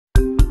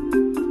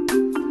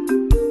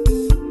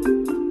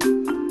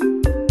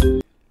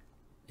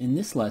In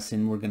this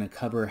lesson, we're going to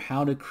cover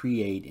how to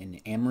create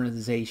an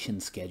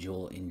amortization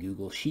schedule in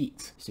Google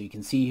Sheets. So you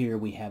can see here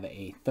we have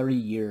a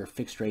 30-year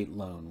fixed rate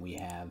loan. We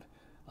have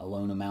a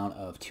loan amount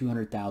of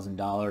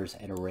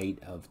 $200,000 at a rate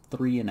of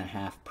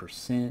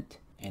 3.5%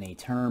 and a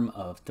term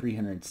of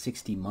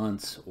 360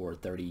 months or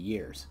 30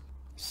 years.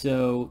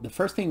 So the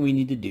first thing we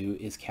need to do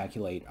is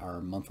calculate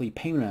our monthly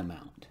payment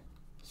amount.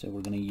 So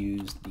we're going to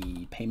use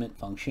the payment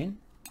function,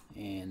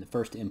 and the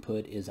first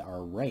input is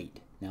our rate.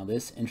 Now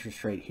this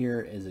interest rate here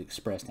is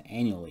expressed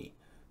annually,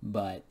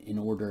 but in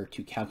order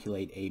to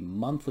calculate a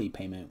monthly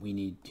payment, we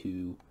need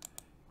to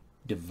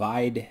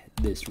divide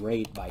this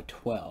rate by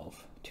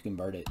 12 to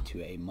convert it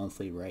to a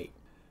monthly rate.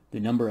 The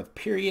number of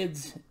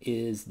periods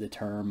is the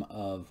term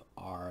of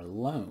our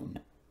loan.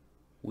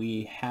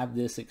 We have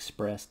this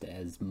expressed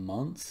as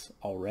months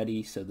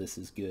already, so this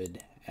is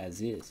good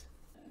as is.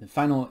 The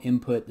final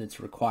input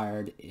that's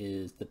required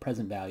is the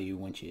present value,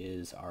 which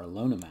is our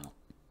loan amount.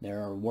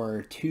 There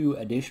were two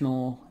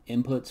additional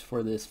inputs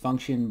for this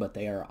function, but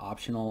they are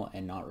optional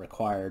and not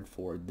required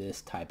for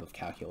this type of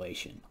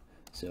calculation.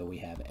 So we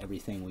have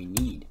everything we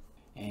need.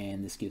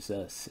 And this gives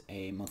us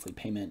a monthly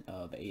payment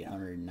of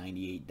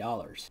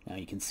 $898. Now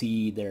you can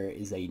see there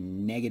is a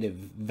negative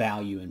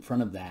value in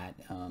front of that.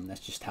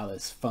 That's just how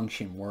this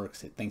function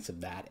works. It thinks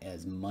of that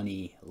as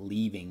money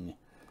leaving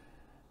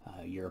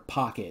your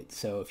pocket.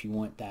 So if you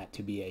want that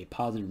to be a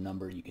positive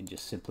number, you can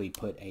just simply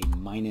put a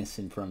minus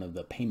in front of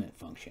the payment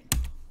function.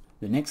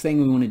 The next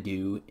thing we want to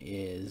do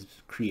is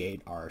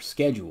create our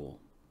schedule.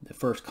 The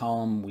first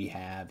column we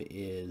have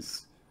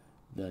is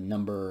the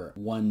number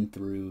 1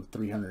 through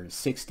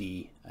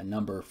 360, a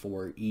number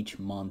for each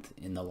month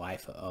in the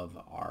life of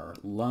our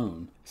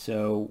loan.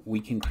 So we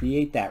can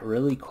create that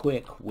really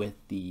quick with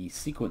the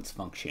sequence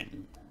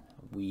function.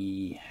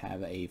 We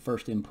have a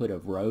first input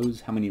of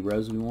rows. How many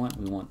rows we want?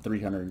 We want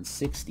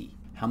 360.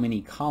 How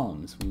many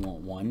columns? We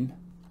want 1,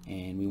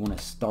 and we want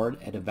to start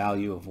at a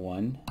value of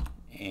 1.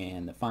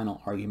 And the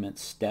final argument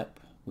step,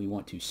 we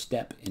want to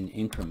step in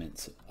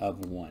increments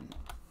of 1.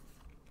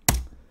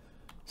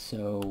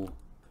 So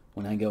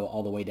when I go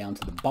all the way down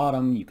to the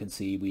bottom, you can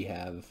see we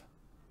have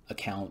a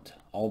count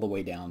all the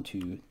way down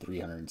to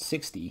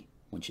 360,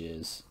 which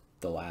is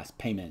the last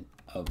payment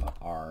of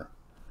our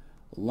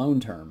loan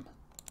term.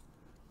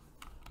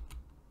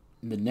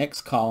 The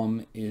next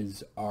column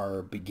is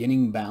our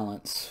beginning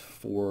balance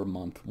for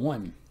month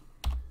 1.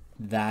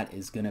 That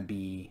is going to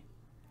be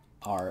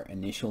our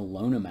initial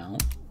loan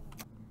amount.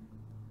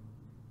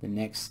 The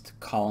next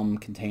column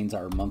contains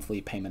our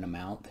monthly payment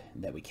amount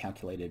that we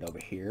calculated over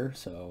here.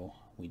 So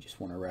we just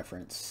want to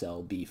reference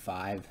cell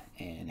B5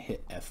 and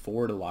hit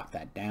F4 to lock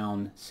that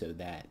down so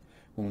that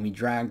when we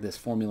drag this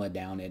formula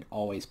down, it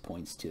always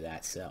points to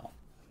that cell.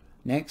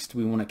 Next,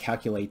 we want to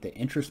calculate the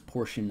interest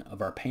portion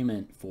of our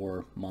payment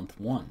for month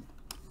 1.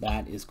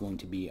 That is going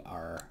to be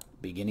our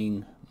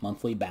beginning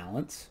monthly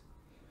balance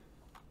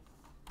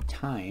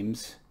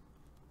times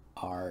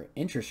our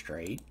interest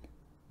rate,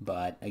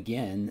 but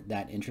again,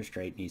 that interest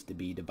rate needs to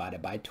be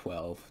divided by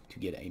 12 to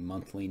get a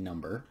monthly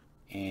number.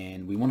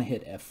 And we want to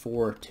hit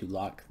F4 to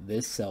lock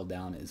this cell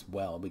down as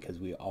well, because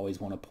we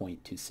always want to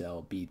point to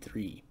cell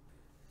B3.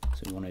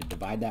 So we want to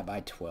divide that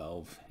by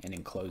 12 and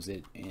enclose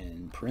it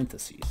in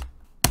parentheses.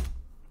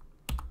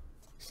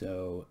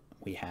 So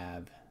we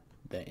have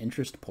the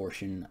interest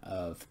portion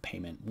of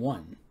payment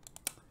 1.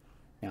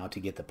 Now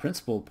to get the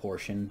principal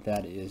portion,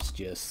 that is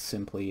just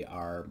simply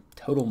our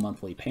total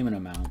monthly payment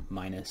amount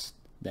minus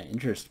the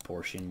interest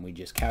portion we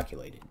just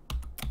calculated.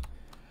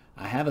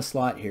 I have a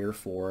slot here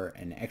for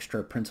an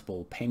extra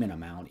principal payment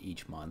amount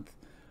each month.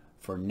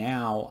 For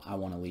now, I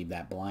want to leave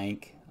that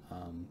blank.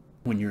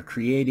 When you're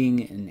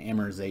creating an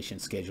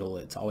amortization schedule,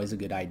 it's always a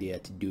good idea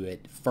to do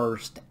it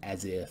first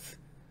as if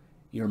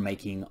you're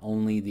making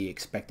only the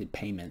expected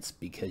payments,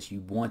 because you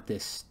want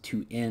this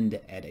to end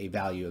at a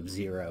value of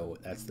 0.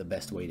 That's the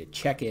best way to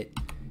check it,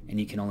 and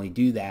you can only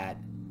do that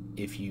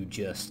if you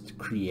just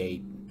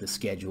create the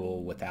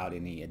schedule without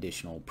any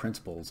additional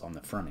principals on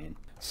the front end.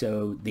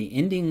 So the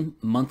ending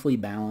monthly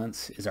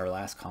balance is our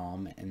last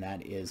column, and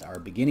that is our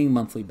beginning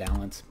monthly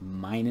balance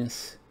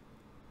minus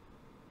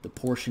the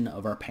portion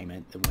of our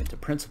payment that went to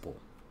principal.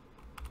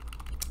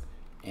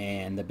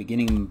 And the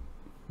beginning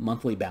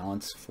monthly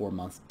balance for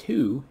month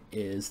 2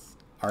 is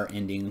our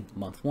ending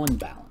month 1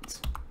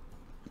 balance.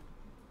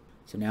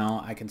 So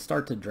now I can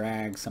start to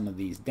drag some of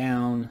these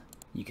down.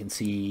 You can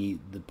see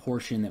the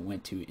portion that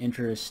went to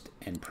interest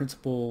and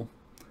principal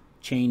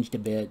changed a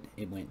bit.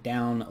 It went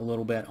down a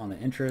little bit on the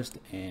interest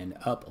and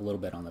up a little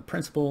bit on the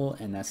principal,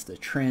 and that's the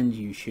trend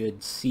you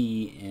should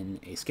see in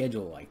a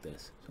schedule like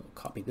this. So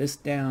copy this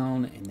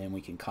down, and then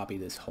we can copy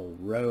this whole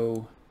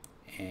row.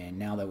 And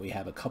now that we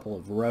have a couple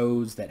of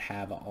rows that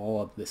have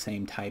all of the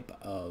same type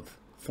of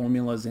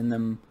formulas in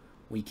them,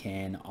 we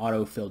can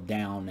auto-fill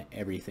down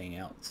everything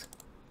else.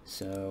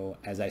 So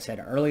as I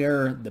said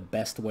earlier, the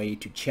best way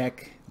to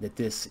check that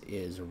this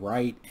is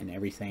right and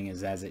everything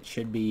is as it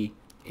should be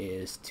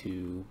is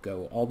to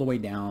go all the way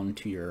down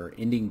to your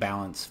ending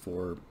balance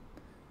for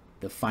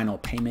the final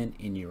payment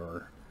in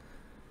your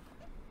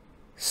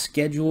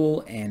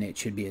schedule, and it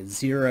should be at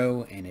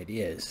 0, and it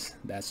is.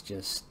 That's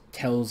just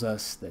tells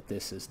us that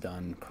this is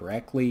done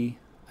correctly.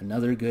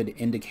 Another good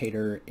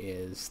indicator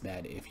is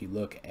that if you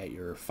look at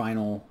your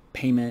final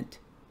payment,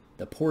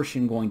 the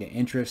portion going to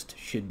interest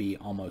should be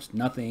almost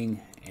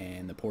nothing,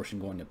 and the portion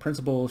going to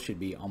principal should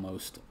be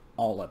almost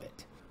all of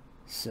it.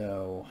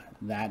 So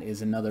that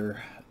is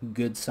another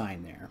good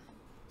sign there.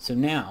 So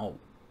now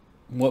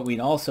what we'd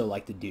also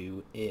like to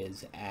do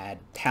is add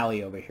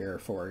tally over here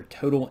for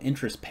total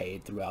interest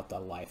paid throughout the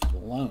life of the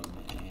loan.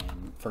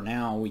 And for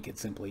now, we could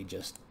simply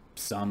just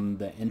sum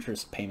the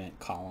interest payment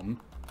column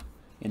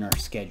in our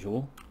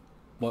schedule.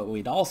 What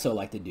we'd also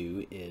like to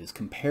do is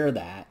compare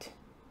that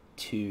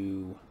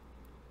to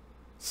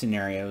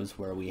scenarios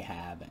where we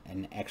have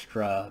an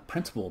extra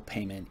principal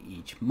payment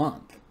each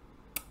month.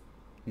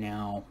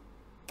 Now,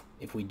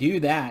 if we do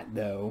that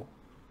though,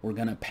 we're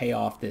going to pay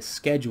off this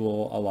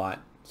schedule a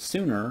lot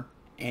sooner,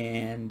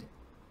 and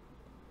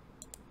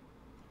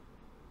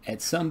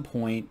at some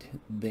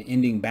point the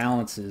ending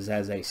balances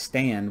as they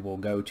stand will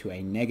go to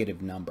a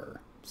negative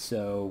number.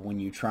 So when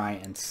you try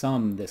and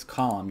sum this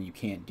column, you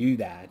can't do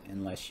that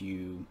unless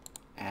you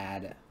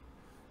add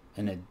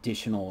an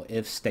additional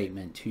if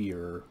statement to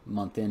your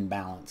month-end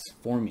balance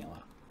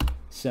formula.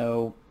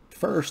 So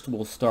first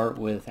we'll start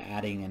with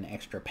adding an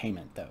extra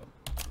payment though.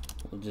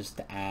 We'll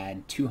just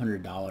add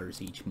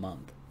 $200 each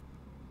month.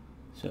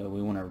 So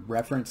we want to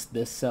reference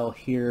this cell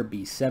here,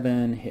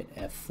 B7, hit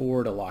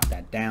F4 to lock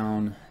that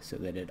down so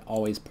that it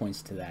always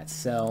points to that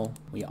cell.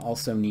 We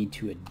also need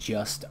to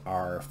adjust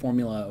our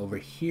formula over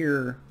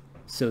here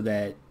so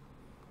that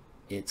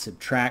it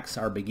subtracts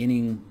our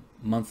beginning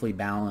monthly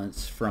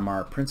balance from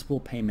our principal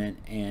payment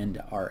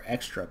and our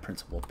extra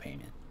principal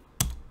payment.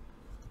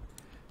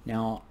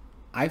 Now,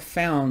 I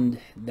found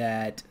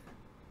that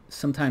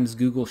sometimes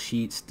Google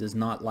Sheets does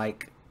not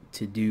like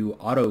to do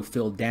auto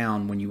fill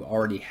down when you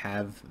already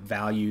have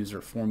values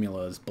or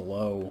formulas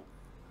below.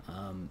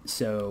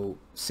 So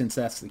since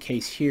that's the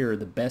case here,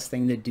 the best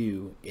thing to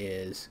do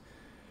is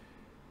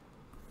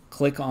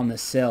click on the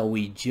cell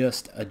we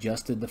just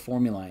adjusted the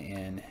formula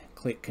in,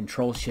 click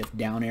Control Shift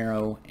down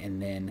arrow,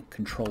 and then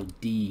Control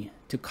D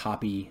to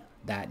copy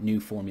that new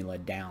formula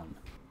down.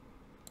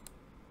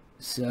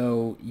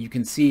 So you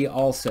can see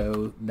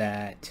also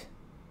that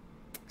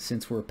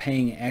since we're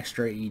paying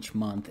extra each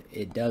month,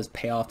 it does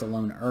pay off the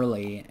loan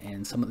early,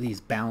 and some of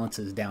these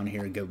balances down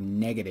here go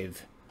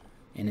negative,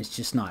 and it's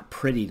just not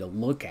pretty to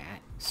look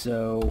at.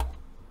 So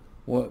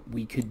what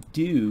we could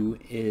do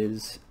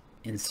is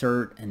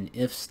insert an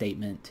if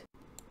statement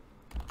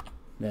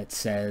that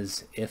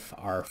says if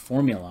our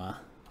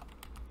formula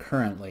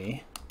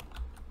currently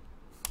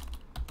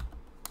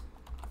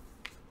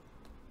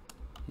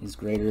is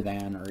greater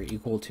than or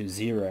equal to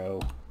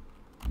 0,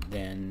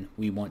 then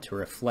we want to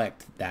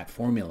reflect that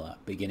formula,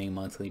 beginning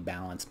monthly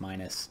balance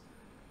minus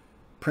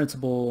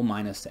principal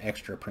minus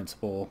extra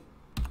principal.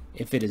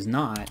 If it is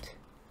not,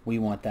 we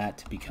want that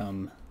to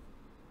become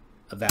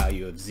a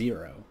value of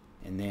 0.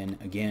 And then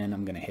again,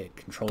 I'm going to hit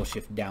Control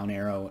Shift down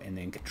arrow and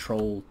then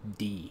Control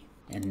D.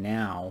 And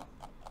now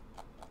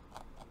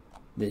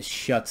this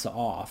shuts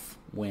off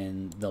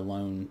when the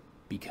loan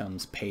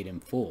becomes paid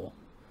in full.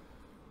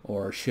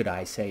 Or should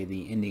I say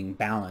the ending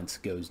balance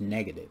goes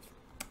negative.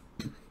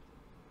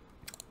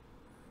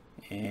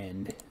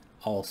 And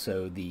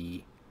also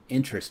the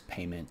interest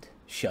payment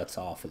shuts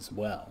off as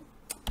well.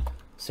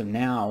 So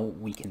now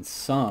we can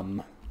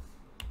sum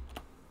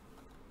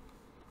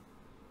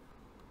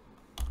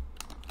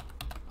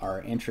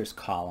our interest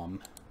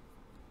column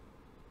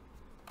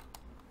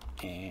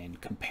and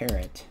compare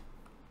it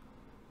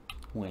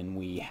when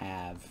we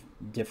have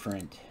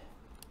different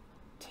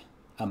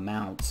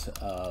amounts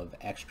of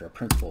extra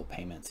principal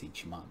payments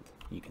each month.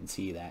 You can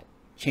see that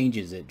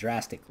changes it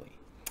drastically.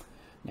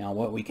 Now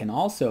what we can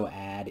also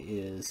add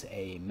is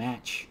a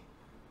match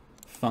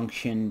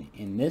function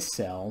in this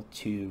cell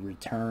to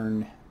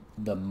return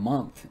the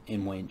month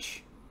in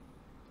which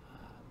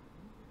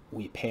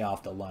we pay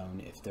off the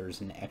loan if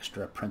there's an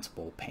extra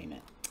principal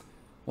payment.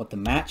 What the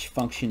match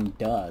function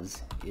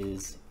does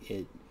is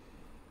it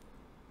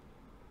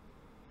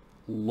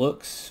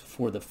looks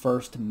for the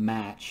first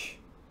match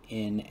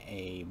in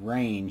a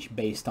range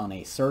based on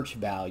a search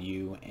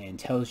value and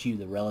tells you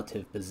the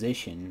relative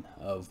position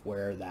of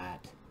where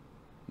that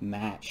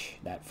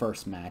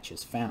first match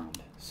is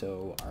found.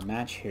 So our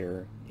match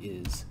here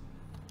is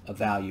a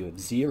value of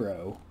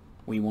 0.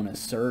 We want to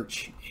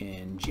search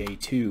in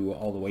J2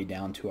 all the way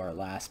down to our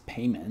last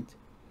payment,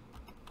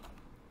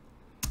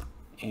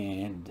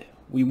 and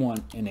we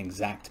want an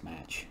exact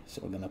match,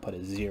 so we're going to put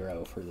a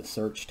 0 for the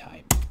search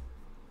type.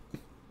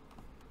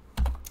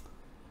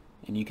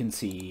 And you can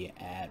see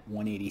at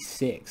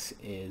 186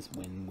 is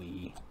when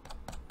we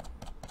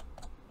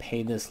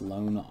pay this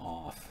loan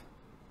off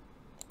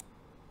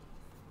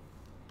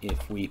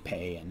if we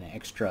pay an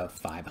extra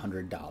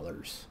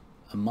 $500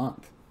 a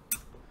month.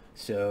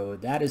 So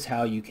that is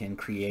how you can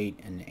create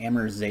an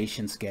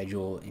amortization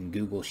schedule in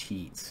Google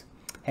Sheets.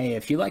 Hey,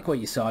 if you like what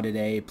you saw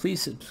today,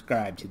 please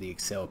subscribe to the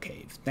Excel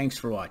Cave. Thanks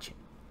for watching.